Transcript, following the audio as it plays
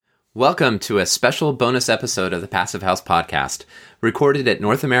Welcome to a special bonus episode of the Passive House podcast, recorded at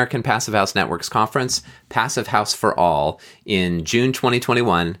North American Passive House Network's conference, Passive House for All, in June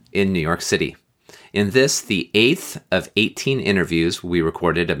 2021 in New York City. In this, the 8th of 18 interviews we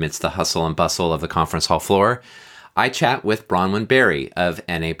recorded amidst the hustle and bustle of the conference hall floor, I chat with Bronwyn Berry of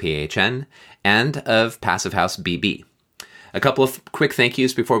NAPHN and of Passive House BB. A couple of quick thank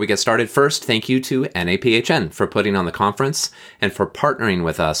yous before we get started. First, thank you to NAPHN for putting on the conference and for partnering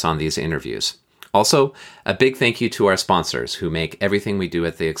with us on these interviews. Also, a big thank you to our sponsors who make everything we do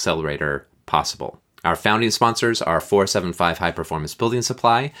at the Accelerator possible. Our founding sponsors are 475 High Performance Building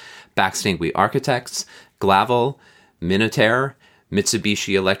Supply, Baxtingwe Architects, Glavel, Minotaur,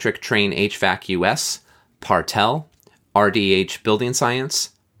 Mitsubishi Electric Trane HVAC US, Partel, RDH Building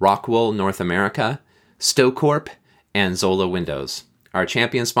Science, Rockwool North America, StoCorp, and Zola Windows. Our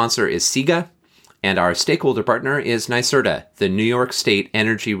champion sponsor is SIGA, and our stakeholder partner is NYSERDA, the New York State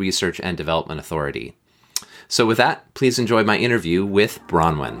Energy Research and Development Authority. So with that, please enjoy my interview with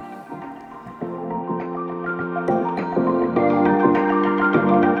Bronwyn.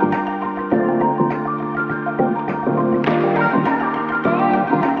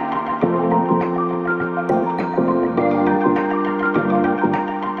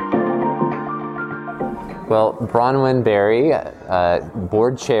 Well, Bronwyn Berry,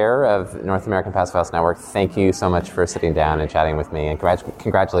 board chair of North American Passive House Network, thank you so much for sitting down and chatting with me, and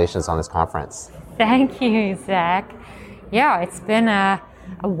congratulations on this conference. Thank you, Zach. Yeah, it's been a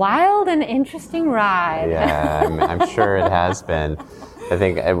wild and interesting ride. Yeah, I'm sure it has been. I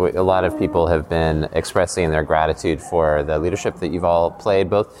think a lot of people have been expressing their gratitude for the leadership that you've all played,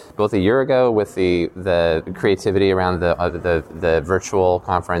 both a year ago with the creativity around the virtual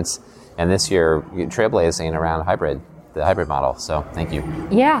conference, and this year, trailblazing around the hybrid model. So thank you.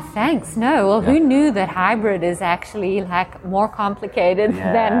 Yeah, thanks. No, well, who knew that hybrid is actually like more complicated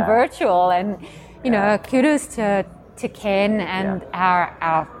than virtual? And, you know, kudos to Ken and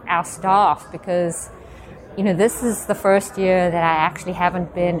our staff, because, you know, this is the first year that I actually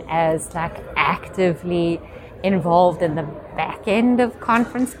haven't been as like actively involved in the back end of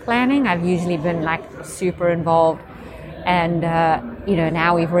conference planning. I've usually been like super involved. And, you know,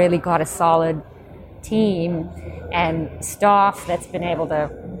 now we've really got a solid team and staff that's been able to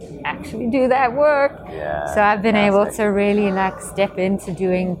actually do that work. Yeah, so I've been able to really like step into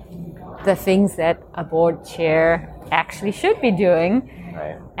doing the things that a board chair actually should be doing.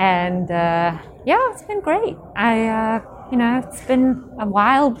 Right. And, it's been great. It's been a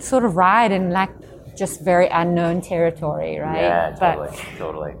wild sort of ride and like just very unknown territory, right? Yeah,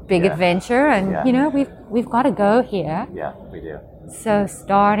 totally. Big adventure, and you know, we've got to go here. Yeah, we do. So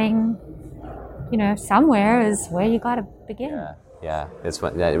starting, you know, somewhere is where you got to begin. Yeah. It's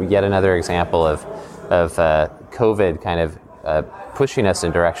yet another example of COVID kind of pushing us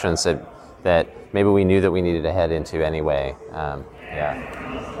in directions that maybe we knew that we needed to head into anyway.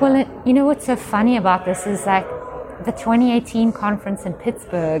 Well, you know what's so funny about this is like, the 2018 conference in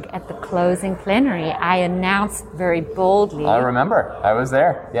Pittsburgh, at the closing plenary, I announced very boldly. I remember. I was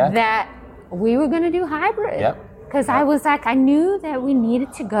there. Yeah. That we were going to do hybrid. Yep. Because I was like, I knew that we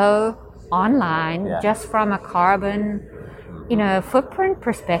needed to go online just from a carbon, you know, footprint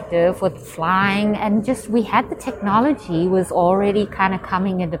perspective with flying, and just we had the technology was already kind of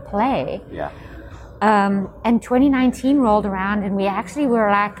coming into play. Yeah. And 2019 rolled around, and we actually were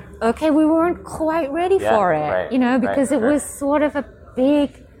like, okay, we weren't quite ready for it, you know, because it was sort of a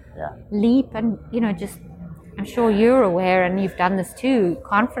big leap. And, you know, just, I'm sure you're aware, and you've done this too,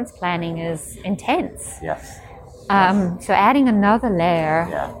 conference planning is intense. Yes. So adding another layer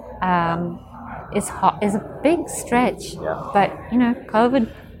is a big stretch. Yeah. But, you know,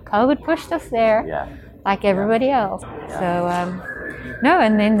 COVID pushed us there, like everybody else. So, no,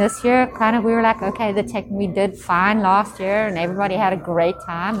 and then this year, kind of, we were like, okay, we did fine last year, and everybody had a great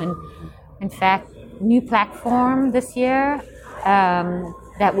time. And in fact, new platform this year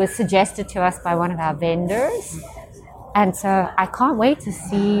that was suggested to us by one of our vendors. And so I can't wait to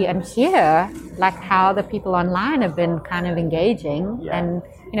see and hear like how the people online have been kind of engaging. And,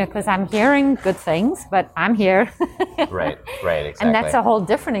 you know, because I'm hearing good things, but I'm here. Right, exactly. And that's a whole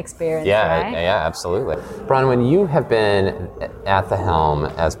different experience, right? Yeah, absolutely. Bronwyn, you have been at the helm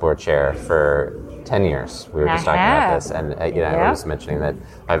as board chair for 10 years. We were just talking about this, and I was mentioning that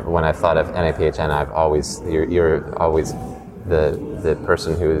when I've thought of NAPHN, you're always the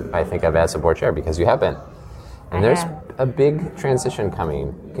person who I think of as a board chair, because you have been. And there's a big transition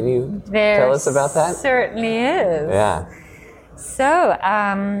coming. Can you tell us about that? Certainly is. Yeah. So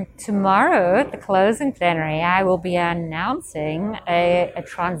tomorrow at the closing plenary, I will be announcing a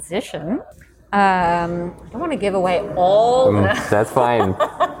transition I don't want to give away all That's fine.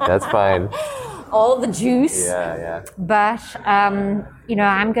 That's fine. all the juice. Yeah. But, I'm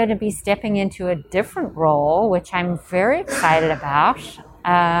going to be stepping into a different role, which I'm very excited about.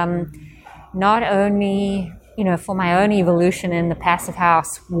 Not only, for my own evolution in the Passive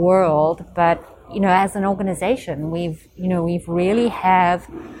House world, but, as an organization, we've really have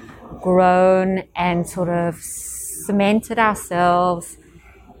grown and sort of cemented ourselves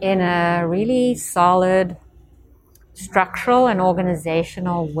in a really solid structural and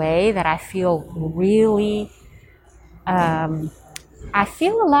organizational way that I feel really, I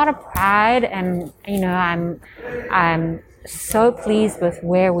feel a lot of pride, and I'm so pleased with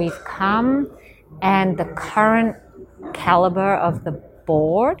where we've come and the current caliber of the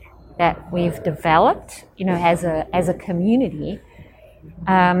board that we've developed, as a community.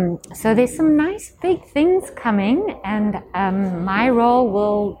 So there's some nice big things coming, and my role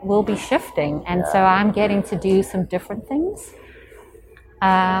will be shifting, and so I'm getting to do some different things.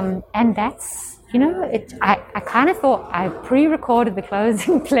 And that's, I kind of thought I pre-recorded the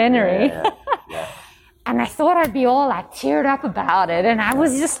closing plenary, and I thought I'd be all like teared up about it, and I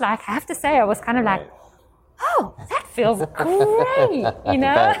was just like, I have to say, I was kind of like, oh, that feels great,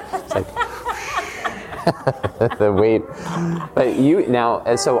 It's like, the weight. But you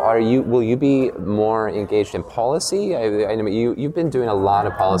now, so will you be more engaged in policy? I know you've been doing a lot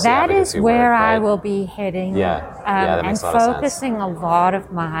of policy advocacy work. That is where right? I will be heading. That makes and a lot of focusing a lot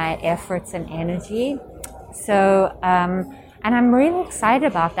of my efforts and energy. So, and I'm really excited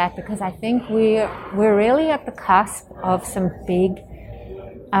about that, because I think we're really at the cusp of some big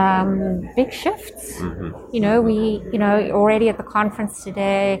shifts. Mm-hmm. We already at the conference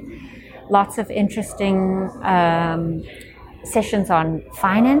today, lots of interesting sessions on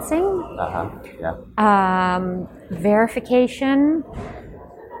financing, verification,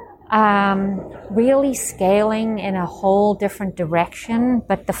 really scaling in a whole different direction.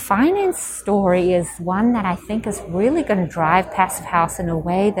 But the finance story is one that I think is really going to drive Passive House in a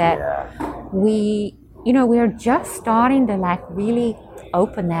way that we're just starting to really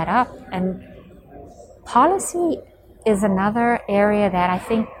open that up. And policy is another area that I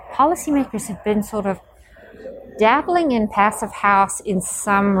think policymakers have been sort of dabbling in Passive House in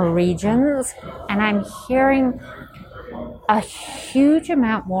some regions, and I'm hearing a huge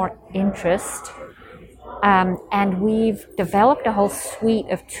amount more interest. And we've developed a whole suite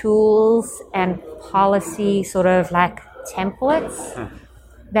of tools and policy sort of templates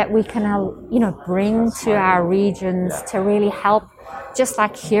that we can, bring to our regions to really help. Just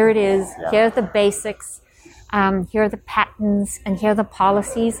here it is, here are the basics. Here are the patterns, and here are the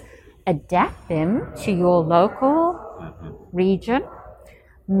policies. Adapt them to your local region.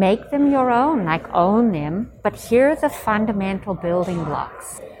 Make them your own, own them. But here are the fundamental building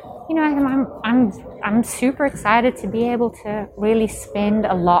blocks. I'm super excited to be able to really spend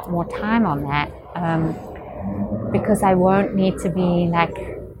a lot more time on that, because I won't need to be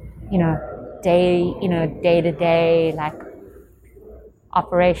day to day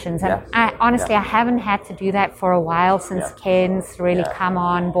operations. And I honestly, I haven't had to do that for a while since Ken's really come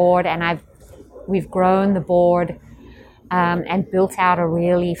on board, and we've grown the board and built out a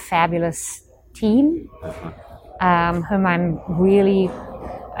really fabulous team, whom I'm really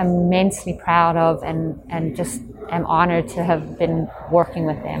immensely proud of, and just am honored to have been working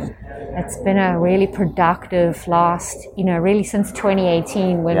with them. It's been a really productive last, really since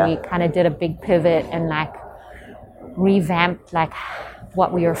 2018 when we kind of did a big pivot and revamped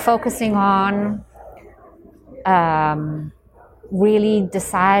what we were focusing on, really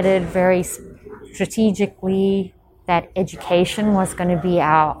decided very strategically that education was going to be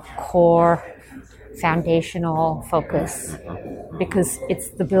our core foundational focus, because it's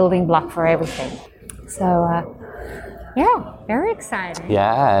the building block for everything. So, very exciting.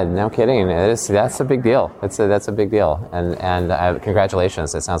 Yeah, no kidding. That's a big deal. That's a big deal. And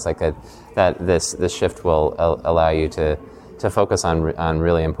congratulations. It sounds like that this shift will allow you to focus on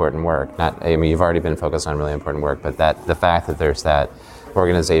really important work. You've already been focused on really important work, but the fact that there's that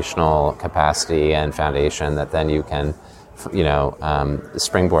organizational capacity and foundation that then you can,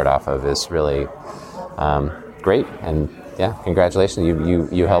 springboard off of is really great. And congratulations!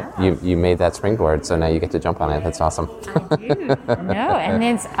 You made that springboard, so now you get to jump on it. That's awesome. I do. No, and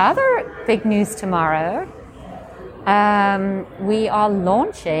there's other big news tomorrow. We are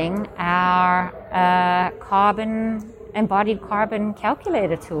launching our embodied carbon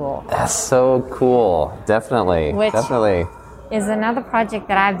calculator tool. That's so cool. Definitely. Definitely. Is another project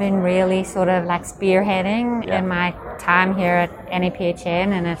that I've been really sort of spearheading in my time here at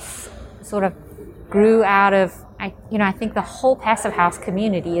NAPHN, and it's sort of grew out of I think the whole Passive House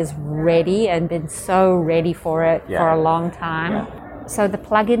community is ready and been so ready for it for a long time. Yeah. So the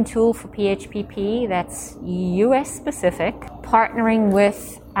plugin tool for PHPP, that's US specific, partnering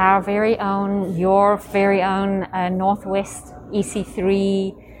with your very own Northwest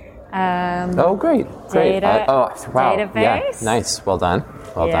EC3 great. Data, wow. database. Yeah. Nice. Well done.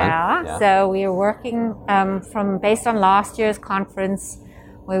 Well done. Yeah. So we are working based on last year's conference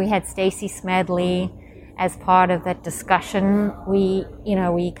where we had Stacy Smedley as part of that discussion. We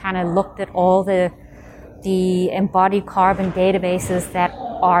kind of looked at all the embodied carbon databases that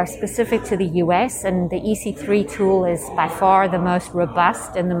are specific to the US, and the EC3 tool is by far the most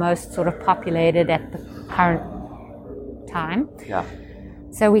robust and the most sort of populated at the current time. Yeah.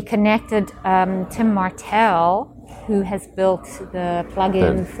 So we connected Tim Martell, who has built the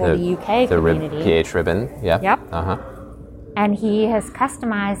plugin for the UK community. The PH Ribbon, yeah. Yep. Uh-huh. And he has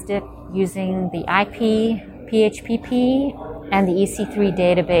customized it using the IP, PHPP, and the EC3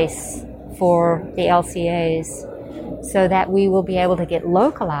 database for the LCAs, so that we will be able to get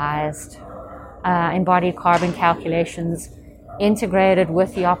localized embodied carbon calculations integrated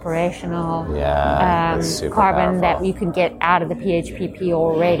with the operational that's carbon powerful. that you can get out of the PHPP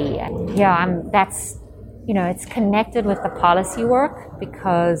already. That's, it's connected with the policy work,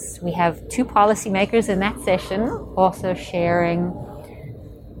 because we have two policymakers in that session also sharing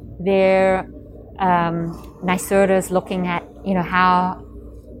their NYSERDA is looking at, how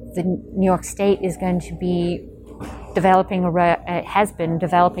the New York State is going to be has been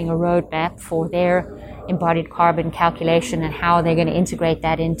developing a roadmap for their embodied carbon calculation and how they're going to integrate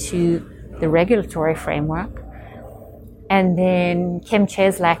that into the regulatory framework. And then Kim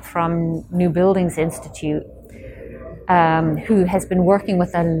Cheslak from New Buildings Institute, who has been working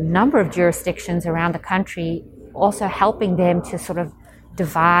with a number of jurisdictions around the country, also helping them to sort of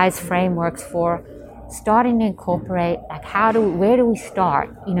devise frameworks for starting to incorporate, like where do we start?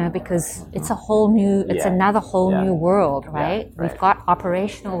 Because it's another whole new world, right? Yeah, right. We've got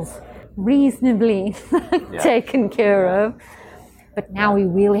operationals reasonably taken care of, but now we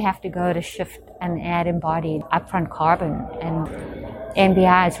really have to go to shift and add embodied upfront carbon. And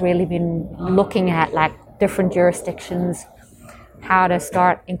NBI has really been looking at different jurisdictions, how to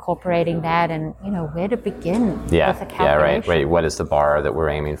start incorporating that, and where to begin with the calculation. Right. What is the bar that we're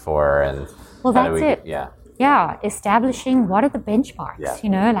aiming for, and that's it. Establishing what are the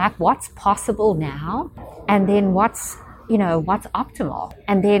benchmarks, what's possible now, and then what's optimal,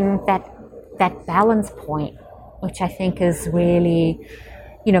 and then that balance point, which I think is really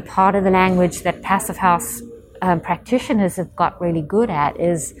part of the language that Passive House practitioners have got really good at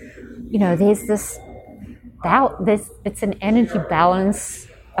is there's this it's an energy balance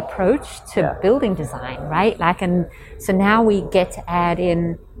approach to building design, right? And so now we get to add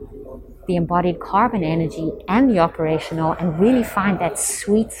in the embodied carbon energy and the operational, and really find that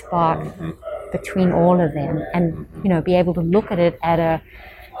sweet spot between all of them, and be able to look at it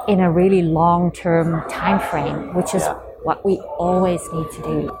in a really long-term time frame, which is what we always need to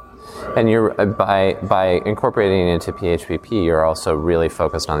do. And you're by incorporating it into PHPP, you're also really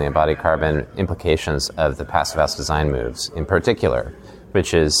focused on the embodied carbon implications of the Passive House design moves in particular,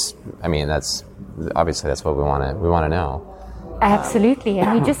 which is, that's what we want to know. Absolutely,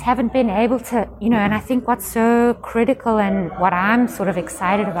 and we just haven't been able to, and I think what's so critical and what I'm sort of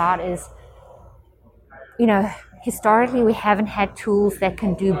excited about is, historically we haven't had tools that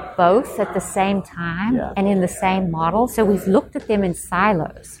can do both at the same time and in the same model. So we've looked at them in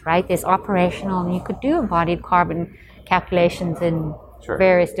silos, right? There's operational, and you could do embodied carbon calculations in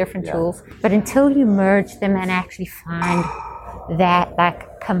various different tools. But until you merge them and actually find that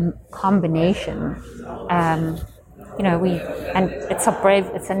combination,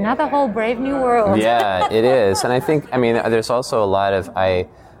 it's another whole brave new world. Yeah, it is. And I think, there's also a lot of,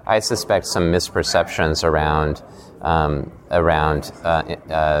 I suspect some misperceptions around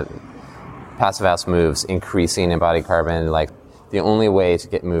Passive House moves increasing embodied carbon. The only way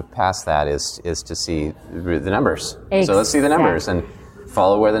to move past that is to see the numbers. Exactly. So let's see the numbers and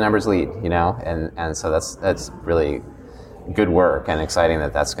follow where the numbers lead, and so that's really good work, and exciting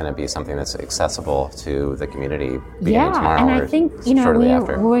that's going to be something that's accessible to the community beginning tomorrow. And I think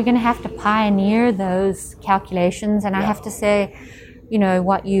we're going to have to pioneer those calculations. And I have to say,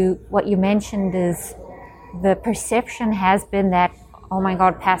 what you mentioned is the perception has been that, oh my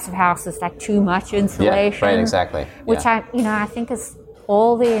God, Passive House is too much insulation. Yeah, right, exactly. Which I think is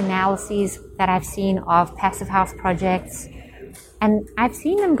all the analyses that I've seen of Passive House projects, and I've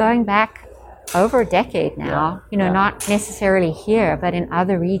seen them going back over a decade now, not necessarily here, but in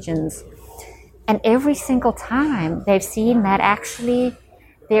other regions. And every single time they've seen that actually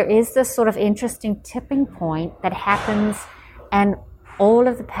there is this sort of interesting tipping point that happens, and all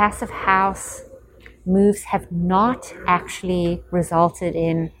of the passive house moves have not actually resulted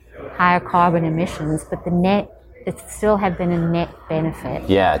in higher carbon emissions, but it still have been a net benefit.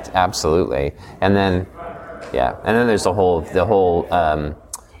 Yeah, absolutely. And then there's the whole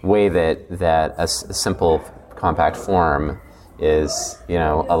way that a simple compact form is,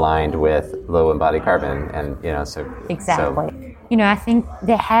 aligned with low embodied carbon, and so exactly. So. I think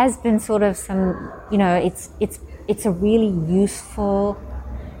there has been sort of some, it's a really useful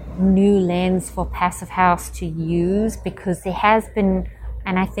new lens for passive house to use, because there has been,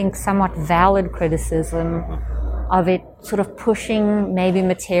 and I think somewhat valid criticism of it sort of pushing maybe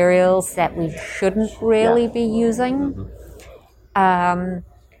materials that we shouldn't really be using.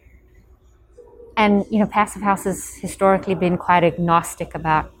 And, passive house has historically been quite agnostic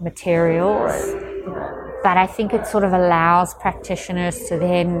about materials. But I think it sort of allows practitioners to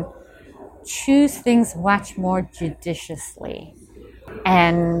then choose things much more judiciously.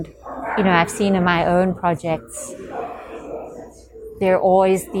 And, I've seen in my own projects, there are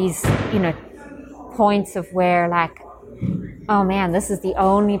always these, points of where like, oh man, this is the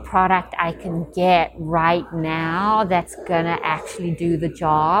only product I can get right now that's gonna actually do the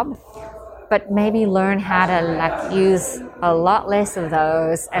job. But maybe learn how to use a lot less of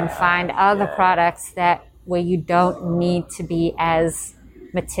those and find other products where you don't need to be as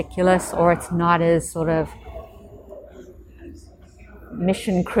meticulous, or it's not as sort of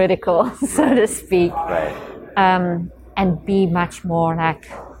mission critical, so to speak. Right. And be much more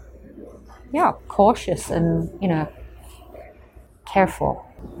cautious and, careful.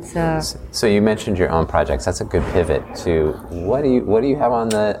 So you mentioned your own projects. That's a good pivot to what do you have on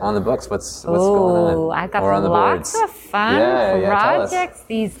the books? What's going on? I got lots of fun projects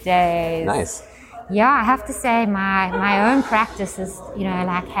these days. Nice. Yeah, I have to say my own practice is,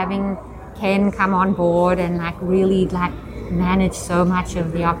 having Ken come on board and really manage so much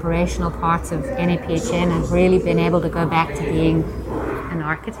of the operational parts of NAPHN. I've really been able to go back to being an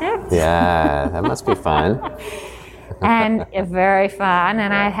architect. Yeah, that must be fun. And very fun.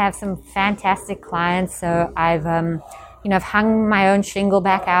 And I have some fantastic clients. So I've, I've hung my own shingle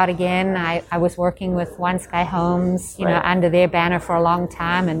back out again. I was working with One Sky Homes, under their banner for a long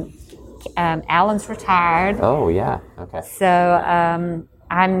time, and Alan's retired. Oh, yeah. Okay. So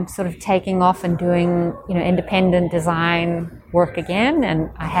I'm sort of taking off and doing, independent design work again. And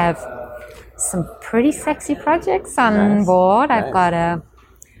I have some pretty sexy projects on board. Nice. I've got a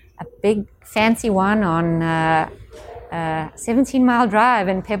big fancy one on 17 Mile Drive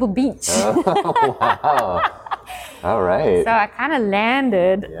in Pebble Beach. Oh, wow. All right. So I kind of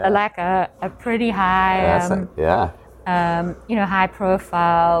landed a pretty high, high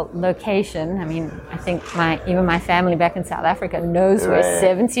profile location. I mean, I think even my family back in South Africa knows where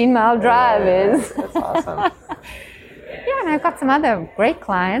 17 Mile Drive is. That's awesome. And I've got some other great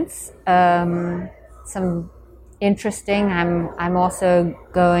clients. Some interesting. I'm also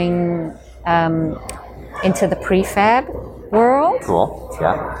going into the prefab world. Cool.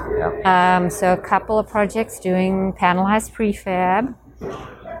 Yeah. So a couple of projects doing panelized prefab.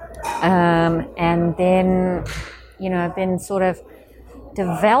 And then, I've been sort of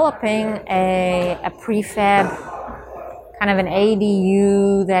developing a prefab, kind of an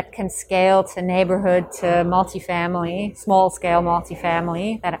ADU that can scale to neighborhood to multifamily, small scale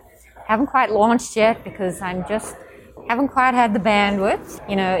multifamily, that I haven't quite launched yet because haven't quite had the bandwidth.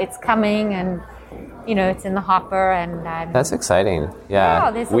 It's coming, and it's in the hopper, and that's exciting.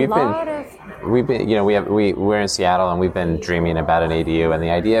 Yeah, there's we're in Seattle, and we've been dreaming about an ADU, and the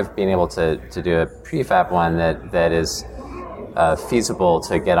idea of being able to do a prefab one that is feasible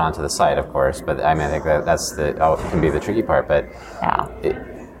to get onto the site, of course. But I think that's can be the tricky part. But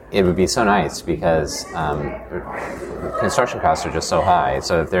it would be so nice because construction costs are just so high.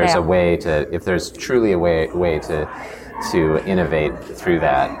 So if there's if there's truly a way to innovate through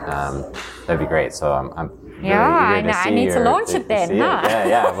that, that'd be great. So I'm I need to launch it then, huh?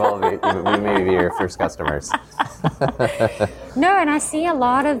 Yeah. Well, we may be your first customers. No, and I see a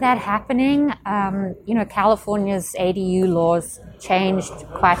lot of that happening. California's ADU laws changed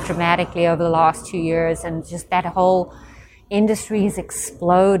quite dramatically over the last 2 years, and just that whole industry has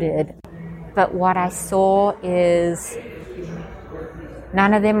exploded. But what I saw is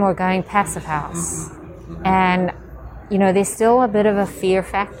none of them were going passive house. And, there's still a bit of a fear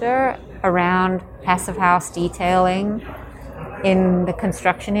factor around passive house detailing in the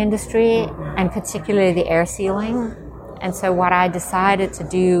construction industry, and particularly the air sealing. And so what I decided to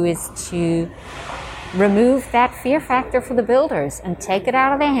do is to remove that fear factor for the builders and take it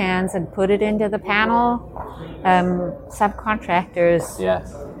out of their hands and put it into the panel subcontractors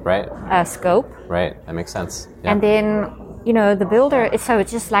scope. Right, that makes sense. Yeah. And then, the builder, so it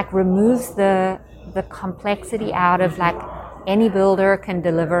just like removes the complexity out of like any builder can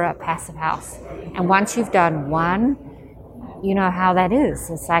deliver a passive house. And once you've done one, you know how that is.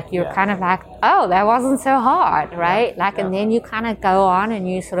 It's like you're kind of like, oh, that wasn't so hard, right? And then you kind of go on and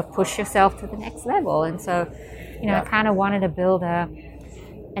you sort of push yourself to the next level. And so, I kind of wanted to build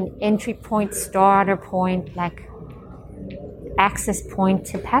an entry point, starter point, like access point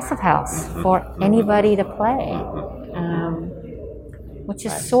to passive house for anybody to play, which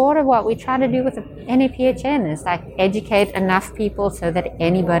is sort of what we try to do with the NAPHN, is like educate enough people so that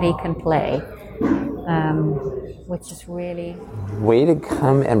anybody can play, which is really... Way to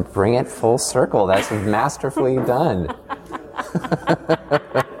come and bring it full circle. That's masterfully done.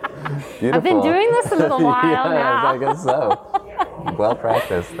 Beautiful. I've been doing this a little while now. I guess so. Well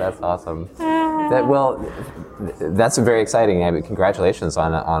practiced. That's awesome. That's very exciting. Congratulations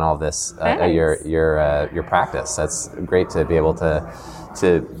on all this. Your practice. That's great to be able to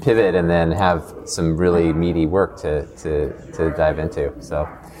pivot and then have some really meaty work to dive into. So,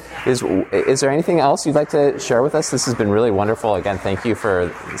 is there anything else you'd like to share with us? This has been really wonderful. Again, thank you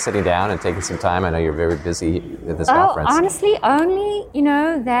for sitting down and taking some time. I know you're very busy at this conference. Honestly, only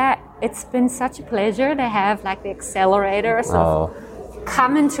that it's been such a pleasure to have like the accelerator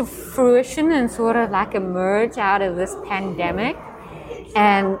come into fruition and sort of like emerge out of this pandemic,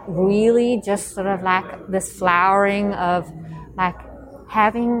 and really just sort of like this flowering of like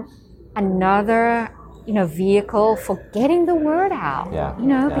having another vehicle for getting the word out.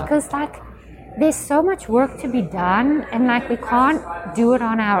 Because like there's so much work to be done, and like we can't do it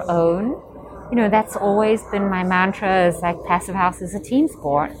on our own. That's always been my mantra, is like passive house is a team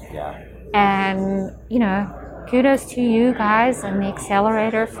sport. And kudos to you guys and the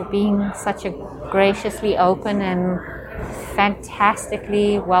accelerator for being such a graciously open and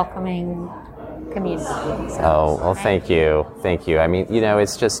fantastically welcoming community. Thank you. I mean,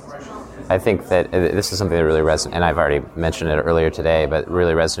 it's just, I think that this is something that really resonates, and I've already mentioned it earlier today, but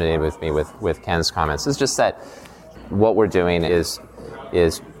really resonated with me with Ken's comments. It's just that what we're doing is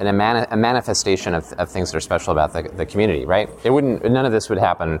a manifestation of things that are special about the community, right? None of this would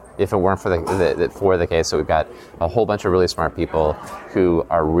happen if it weren't for the case that we've got a whole bunch of really smart people who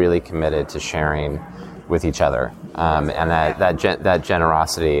are really committed to sharing with each other, and that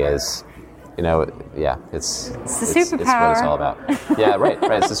generosity is, it's the superpower. It's what it's all about. Yeah, right.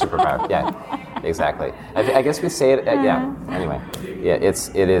 It's the superpower. Yeah, exactly. I guess we say it. Anyway,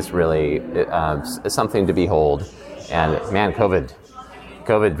 it is really it's something to behold, and man, COVID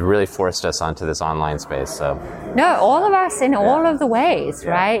really forced us onto this online space. So no, all of us in all of the ways,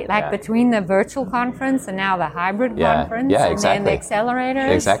 right? Like between the virtual conference and now the hybrid conference, and then the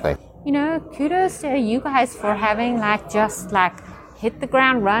accelerators. Exactly. Kudos to you guys for having just hit the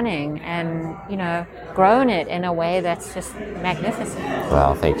ground running and grown it in a way that's just magnificent.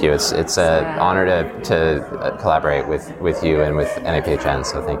 Well, thank you. It's an honor to collaborate with you and with NAPHN.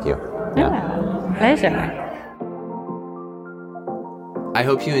 So thank you. Pleasure. I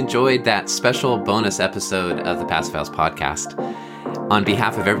hope you enjoyed that special bonus episode of the Passive House podcast. On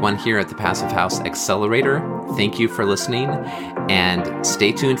behalf of everyone here at the Passive House Accelerator, thank you for listening, and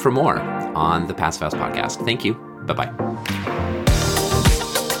stay tuned for more on the Passive House podcast. Thank you. Bye-bye.